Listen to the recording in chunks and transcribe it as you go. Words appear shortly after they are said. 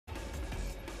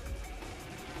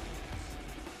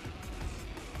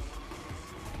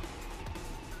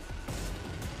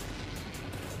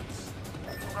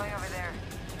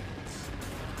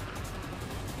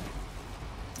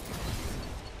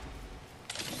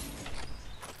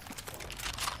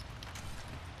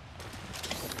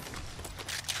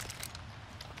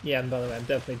Yeah, and by the way, I'm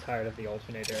definitely tired of the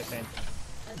alternator, I think,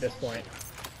 at this point.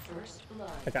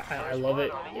 Like, I love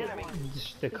it,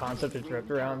 just the concept of drift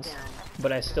rounds,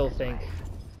 but I still think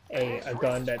a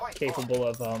gun that's capable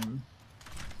of,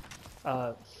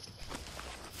 uh,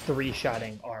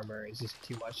 three-shotting armor is just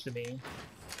too much to me.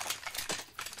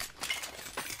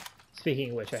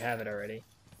 Speaking of which, I have it already,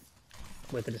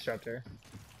 with the disruptor.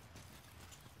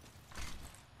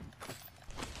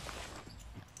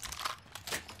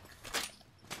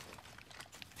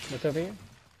 What's over here?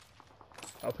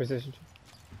 Oh, precision.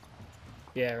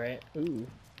 Yeah, right. Ooh.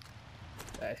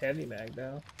 That heavy mag,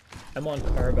 though. I'm on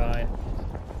carbine.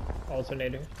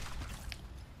 Alternator.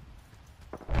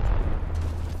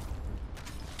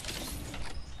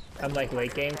 I'm like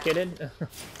late game kidded.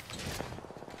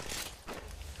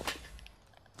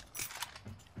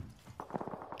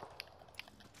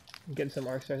 Get some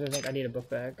arc stars, I think. I need a book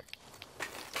bag.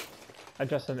 I've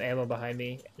got some ammo behind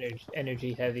me.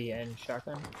 Energy heavy and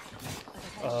shotgun.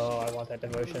 Oh, I want that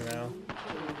devotion now.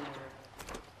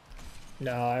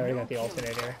 No, I already got the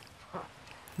alternator.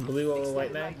 Blue or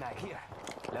white mag?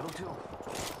 Level 2.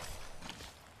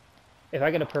 If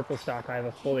I get a purple stock, I have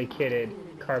a fully kitted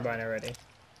carbine already.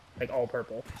 Like all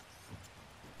purple.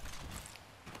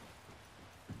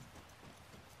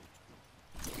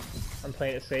 I'm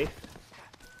playing it safe.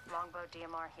 Longbow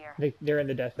DMR here. They're in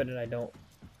the deathbed and I don't.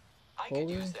 I could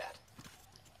use that.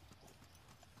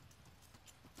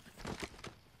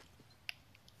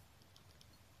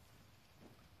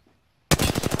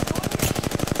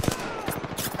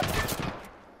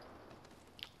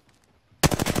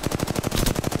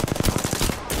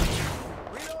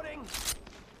 Reloading.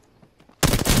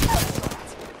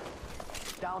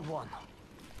 Downed one.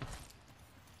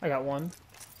 I got one.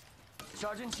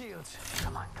 Charging shields.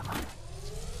 Come on, come on.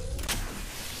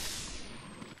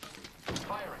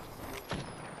 Firing.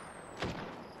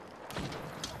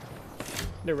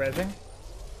 They're rezzing.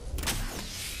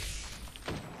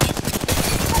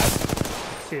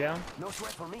 Two down. No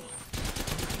sweat for me.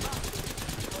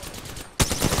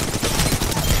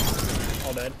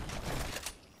 All dead.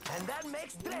 And that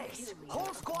makes tres.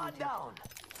 Whole squad down.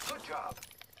 Good job.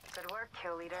 Good work,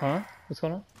 kill leader. Huh? What's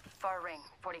going on? Far ring,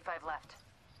 45 left.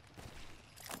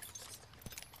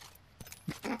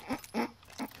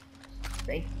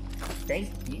 Thank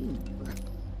you.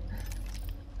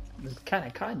 This is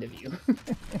kind of you.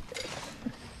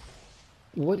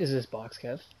 What is this box,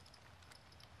 Kev?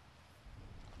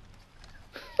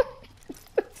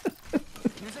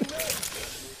 Using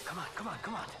this. Come on, come on,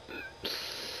 come on.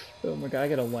 Oh my god, I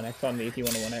got a 1x on me if you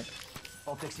want a 1x.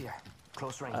 Optics here.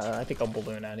 Close range. I think I'll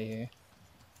balloon out of here.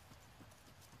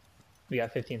 We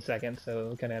got 15 seconds, so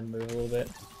we're gonna have to move a little bit.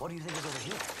 What do you think is over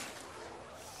here?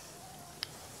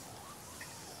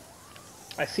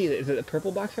 I see it. Is it the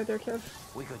purple box right there, Kev?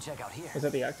 We could check out here. Was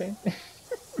that the octane?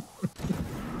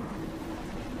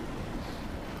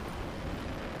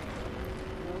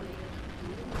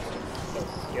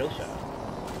 Oh, skill shot.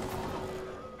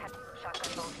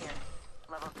 Shotgun bolt here.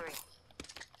 Level 3.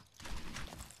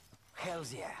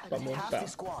 Hells yeah. Vamos Half lá. the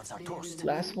squads are toast.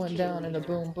 Last one down and a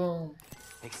boom boom.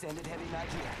 Extended heavy mag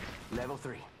here. Level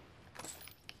 3.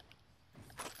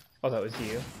 Oh, that was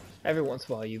you. Every once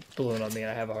in a while you balloon on me and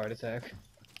I have a heart attack.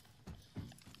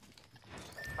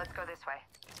 Let's go this way.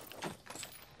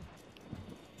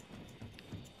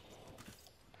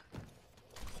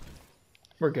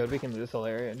 We're good, we can lose this whole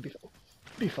area and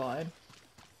be fine.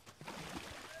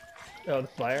 Oh, the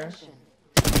flyer?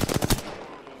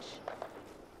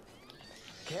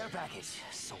 Care package.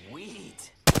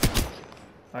 Sweet.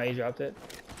 Oh, you dropped it?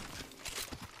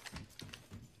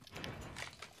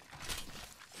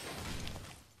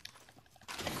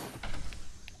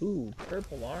 Ooh,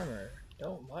 purple armor.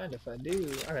 Don't mind if I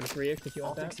do. I got a 3x if you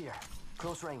want Optics that. here.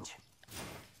 Close range.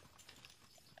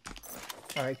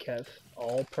 Alright, Kev.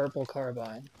 All purple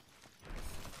carbine.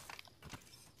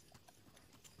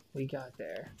 We got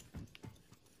there.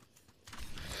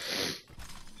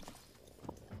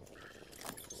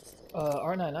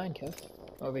 R99, Kev.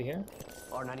 Over here.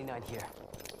 R99 here.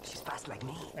 She's fast like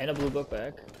me. And a blue book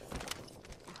bag.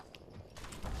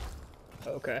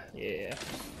 Okay, yeah.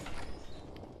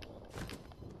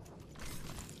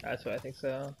 That's what I think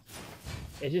so.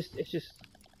 It's just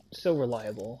so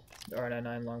reliable. The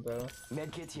R99 longbow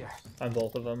Med kit here. on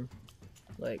both of them.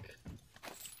 Like,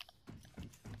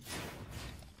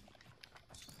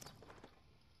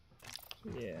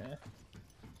 yeah.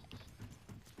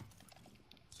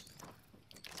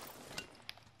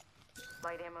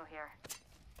 Light ammo here.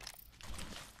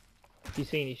 If you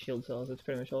see any shield cells, that's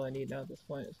pretty much all I need now at this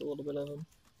point. It's a little bit of them.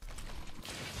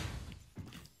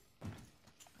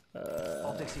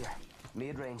 Optics here.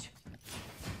 Mid range.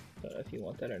 Don't know if you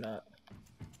want that or not.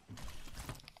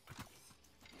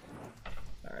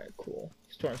 Alright, cool.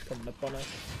 Storm's coming up on us.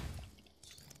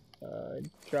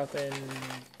 Drop in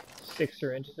 6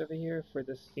 syringes over here for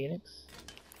this Phoenix.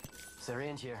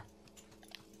 Syringe here.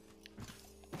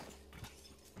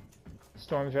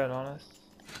 Storm's right on us.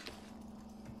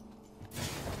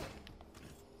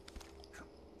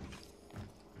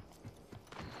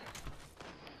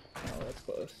 Oh, that's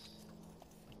close.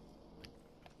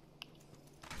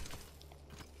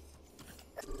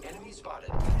 Enemy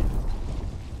spotted.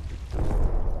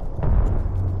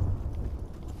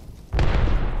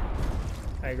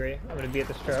 I agree. I'm gonna be at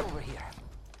the strap. Over here.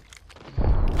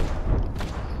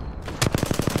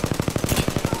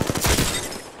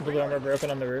 Blue armor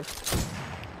broken on the roof.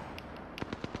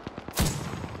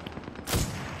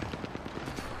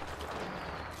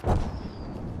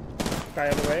 Guy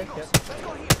on the way. Yep. Let's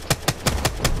go here.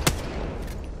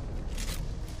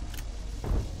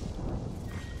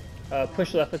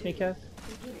 Push left with me, Kev.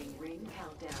 Beginning ring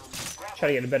countdown. Try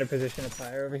to get a better position of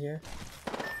fire over here.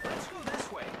 Let's go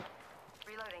this way.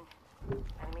 Reloading.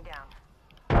 Enemy down.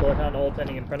 Bloodhound ult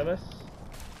ending in front of us.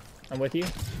 I'm with you.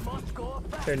 Must go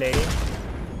fast. They're nading.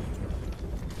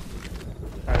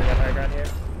 Alright, we got high ground here.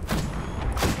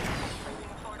 Opening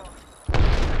a portal.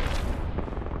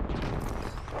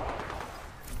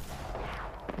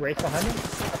 Wraith behind me.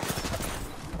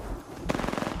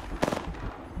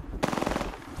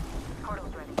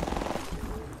 Portal's ready.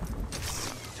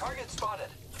 Target spotted.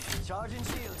 Charging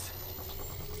shields.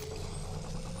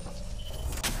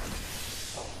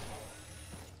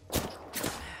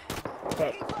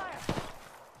 Fuck.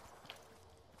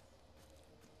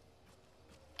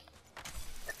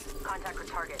 Contact with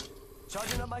target.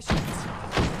 Charging up my shields.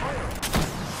 Fire.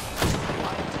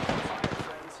 Fire,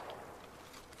 friends.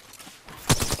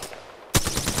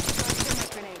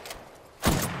 Thermite grenade.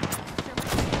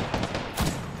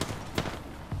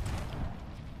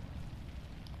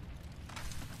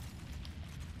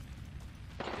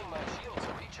 Giving my shields a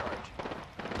recharge.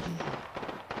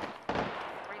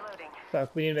 Reloading.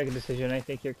 Fuck, we need to make a decision, I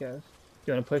think, here, Kev. Do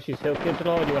you want to push these hill kids at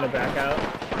all, or do you want to back out?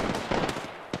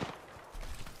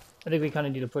 I think we kind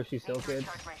of need to push these hill Need to kids.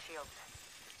 recharge my shields.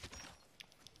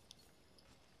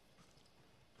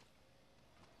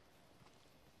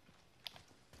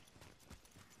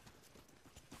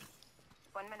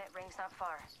 One minute, ring's not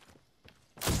far.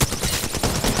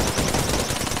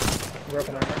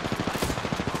 Broken armor.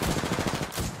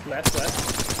 Left, left.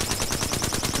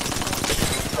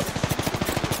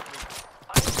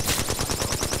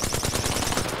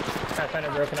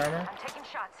 Pathfinder broken armor. I'm taking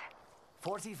shots.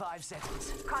 45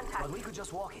 seconds. Contact. But we could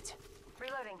just walk it.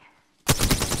 Reloading.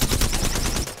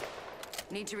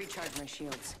 Need to recharge my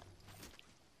shields.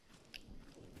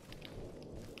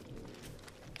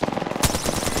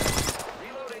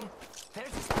 Reloading.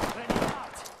 There's this grenade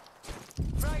out.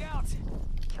 Frag out.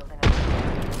 Killed an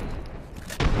enemy.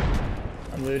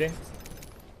 I'm looting.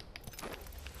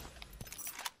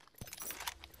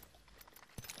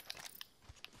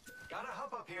 Got a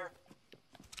hub up here.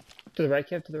 To the right,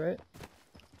 Kev, to the right.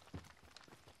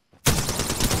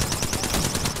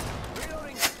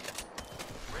 Reloading.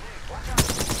 Grenade, watch out.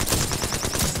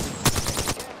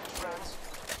 Damage, friends.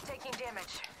 Taking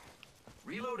damage.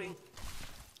 Reloading.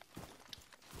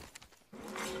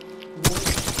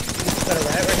 Is that a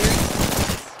rat right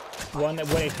here? One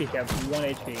HP, Kev. 1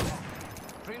 HP.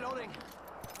 Reloading.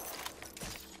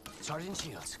 Charging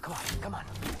shields. Come on, come on.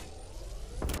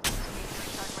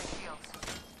 Recharge my shields.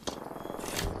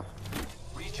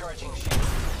 Recharging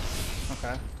shields.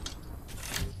 Okay.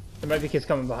 There might be kids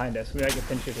coming behind us. We might get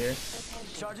pinched here.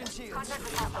 Charging shields. Contact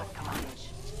with hostile. Come on.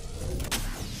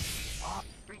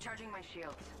 Recharging my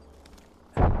shields.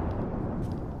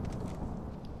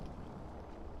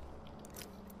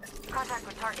 Contact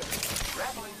with target.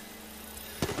 Grappling.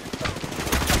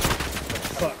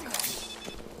 Fuck.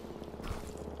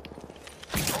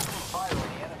 Opening fire on the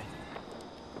enemy.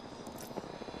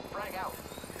 Frag out.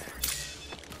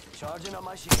 Charging on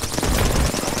my shield.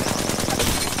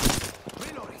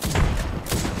 Reloading.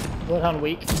 Bloodhound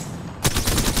weak.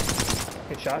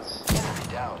 Good shots. Enemy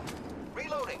down.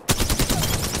 Reloading.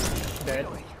 Dead.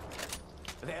 Reloading.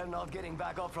 They're not getting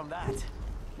back up from that.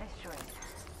 Nice choice.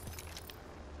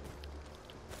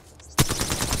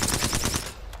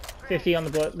 50 on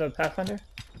the Pathfinder.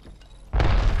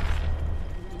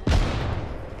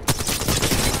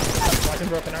 Watching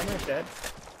broken armor, dead.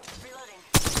 Reloading.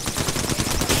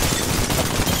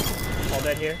 All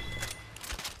dead here.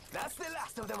 That's the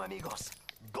last of them, amigos.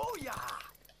 Booyah!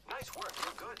 Nice work,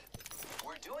 you're good.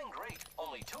 We're doing great.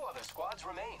 Only 2 other squads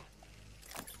remain.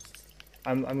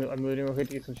 I'm looting real quick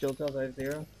to get some shield cells. I have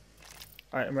 0.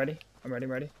 Alright, I'm ready. I'm ready,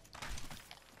 I'm ready.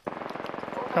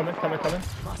 Coming.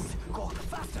 Must go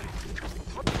faster.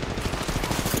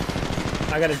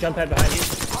 I got a jump pad behind you.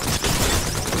 Calling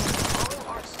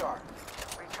Arcstar.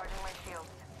 Recharging my shields.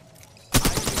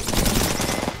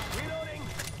 Reloading.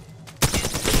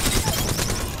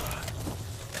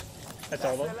 That's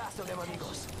all of The them. last of them,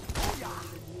 amigos.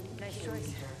 Nice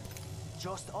choice.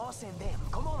 Just us and them.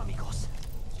 Come on, amigos.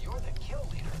 You're the kill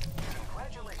leader.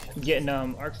 Congratulations. Getting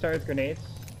arc stars, grenades.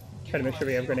 Try to make sure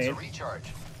we have grenades.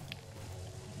 Recharge.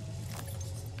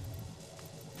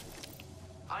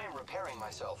 I am repairing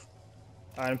myself.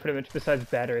 I'm pretty much, besides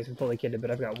batteries, I'm fully kitted,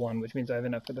 but I've got one, which means I have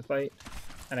enough for the fight.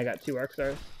 And I got 2 arc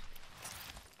stars.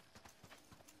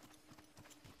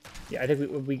 Yeah, I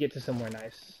think we get to somewhere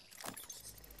nice.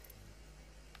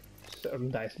 So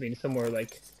nice, meaning somewhere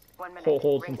like 1 minute.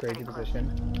 hold some Rings crazy getting close.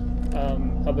 position.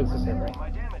 How big's the circle? My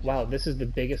damage. Wow, this is the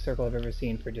biggest circle I've ever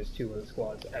seen for just 2 of the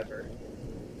squads ever.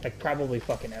 Like probably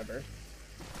fucking ever.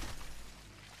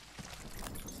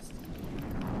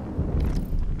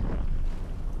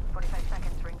 45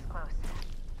 seconds. Rings close.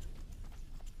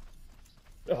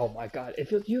 Oh my god,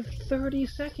 you have 30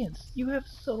 seconds! You have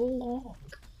so long!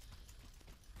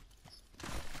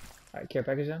 Alright, care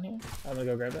package down here? I'm gonna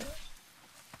go grab that.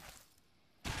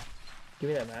 Give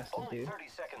me that mask, Only dude. 30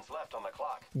 seconds left on the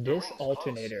clock. This The ring's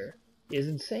alternator is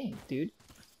insane, dude.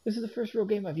 This is the first real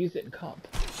game I've used it in comp.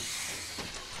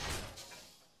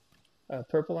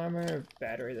 Purple armor,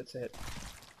 battery, that's it.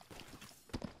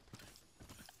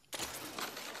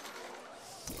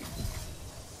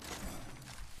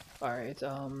 Alright,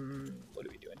 what are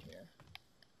we doing here?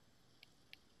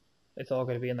 It's all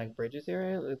gonna be in like bridges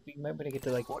area? We might want to get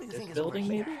to like What do you this think is over building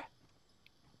here? maybe?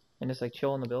 And just like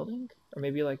chill in the building? Or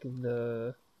maybe like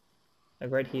the...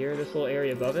 like right here, this little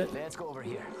area above it? Let's go over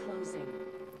here. Closing.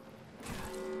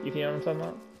 You know what I'm talking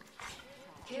about?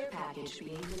 Care package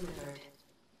being delivered.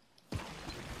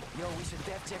 Yo, we should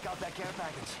def check out that care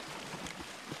package.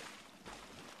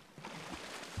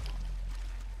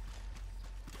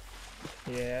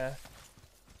 Yeah.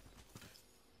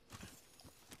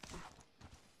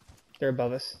 They're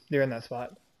above us. They're in that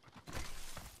spot.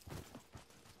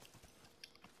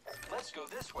 Let's go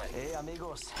this way. Hey,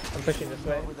 amigos. I'm pushing this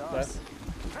way. With us. Left.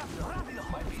 Rápido,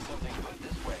 rápido. Might be something good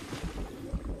this way.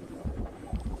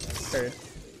 Third.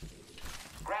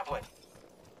 Grappling.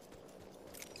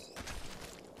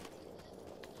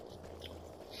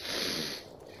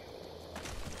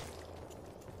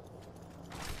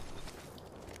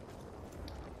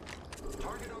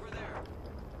 Target over there.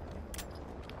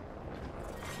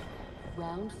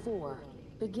 Round 4.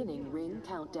 Beginning ring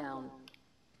countdown.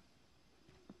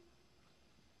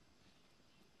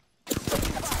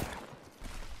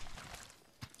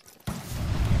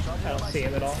 I don't see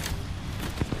him at all.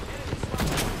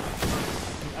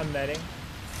 I'm netting.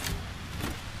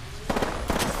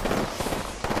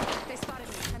 They spotted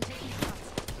me. I'm taking shots.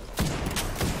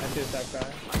 I see the top guy.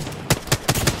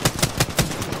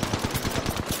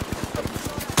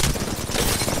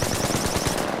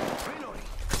 Reloading.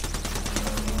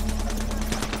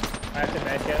 I have to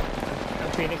medkit.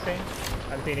 I'm phoenixing.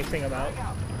 I'm phoenixing him out.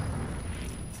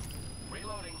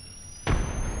 Reloading.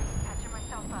 Catching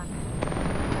myself up.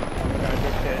 Oh my god,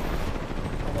 good shit.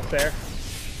 Almost there.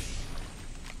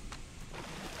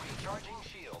 Recharging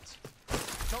shields.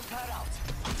 Jump pad out.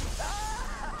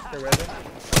 They're resin.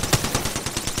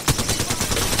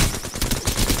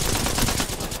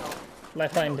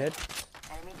 Lifeline dead.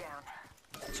 Enemy down.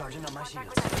 Charging on my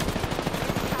shields.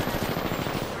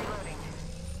 Reloading.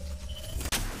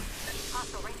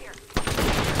 Hostile right here.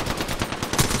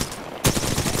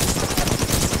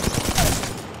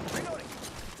 Reloading.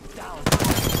 Down.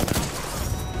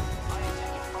 I am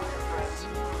taking fire, friends.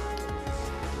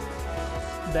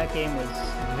 That game was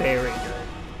very good.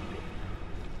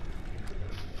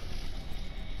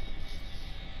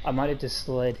 I might have just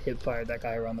slid hip fired that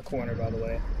guy around the corner, by the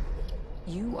way.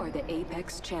 You are the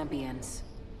Apex champions.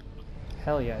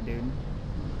 Hell yeah, dude.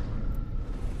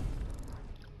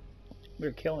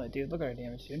 We're killing it, dude. Look at our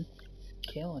damage, dude.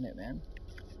 Killing it, man.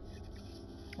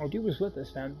 Our dude was with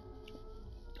us, man.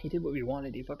 He did what we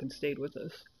wanted. He fucking stayed with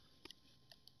us.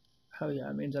 Hell yeah,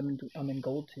 that means I'm in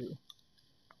gold too.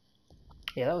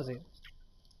 Yeah, that was it.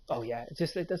 Oh yeah, it's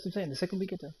just that's what I'm saying. The second we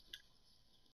get to